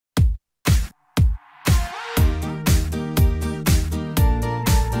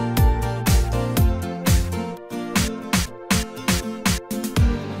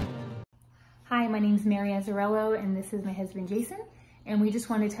Mary Azzarello, and this is my husband Jason, and we just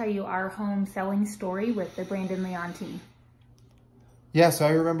want to tell you our home selling story with the Brandon Leon team. Yeah, so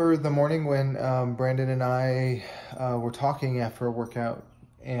I remember the morning when Brandon and I were talking after a workout,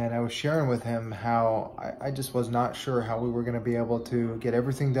 and I was sharing with him how I just was not sure how we were going to be able to get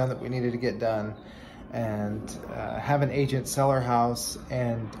everything done that we needed to get done, and have an agent sell our house,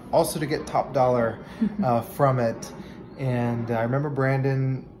 and also to get top dollar from it. And I remember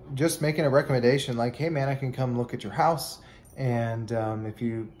Brandon just making a recommendation like, hey man, I can come look at your house, and if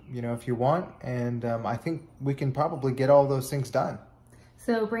you want, and I think we can probably get all those things done.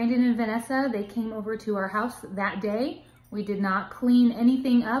 So Brandon and Vanessa, they came over to our house that day. We did not clean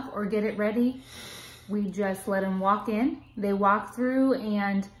anything up or get it ready. We just let them walk in. They walked through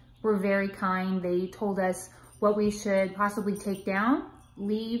and were very kind. They told us what we should possibly take down,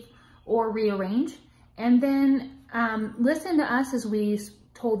 leave, or rearrange, and then listen to us as we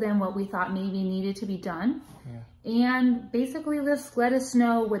told them what we thought maybe needed to be done. Yeah. And basically just let us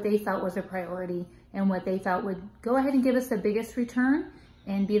know what they felt was a priority and what they felt would go ahead and give us the biggest return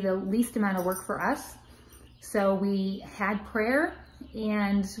and be the least amount of work for us. So we had prayer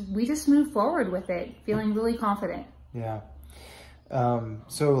and we just moved forward with it, feeling really confident. Yeah.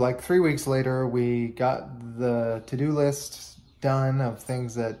 So like 3 weeks later, we got the to-do list done of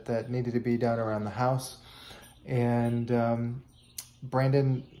things that needed to be done around the house. And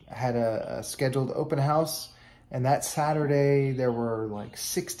Brandon had a scheduled open house. And that Saturday, there were like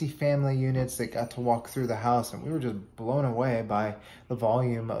 60 family units that got to walk through the house. And we were just blown away by the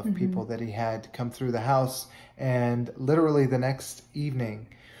volume of people that he had come through the house. And literally the next evening,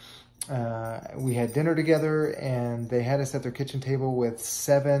 we had dinner together, and they had us at their kitchen table with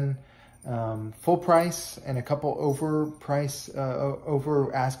 7 full price and a couple over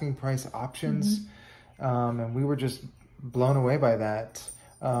asking price options. And we were just blown away by that.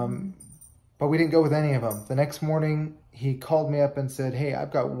 But we didn't go with any of them. The next morning, he called me up and said, hey, I've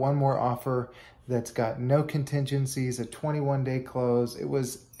got one more offer that's got no contingencies, a 21-day close. It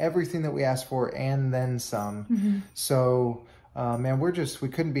was everything that we asked for and then some. So, man, we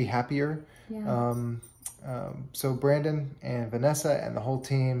couldn't be happier. Yeah. So Brandon and Vanessa and the whole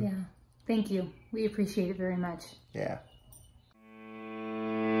team. Yeah. Thank you. We appreciate it very much. Yeah.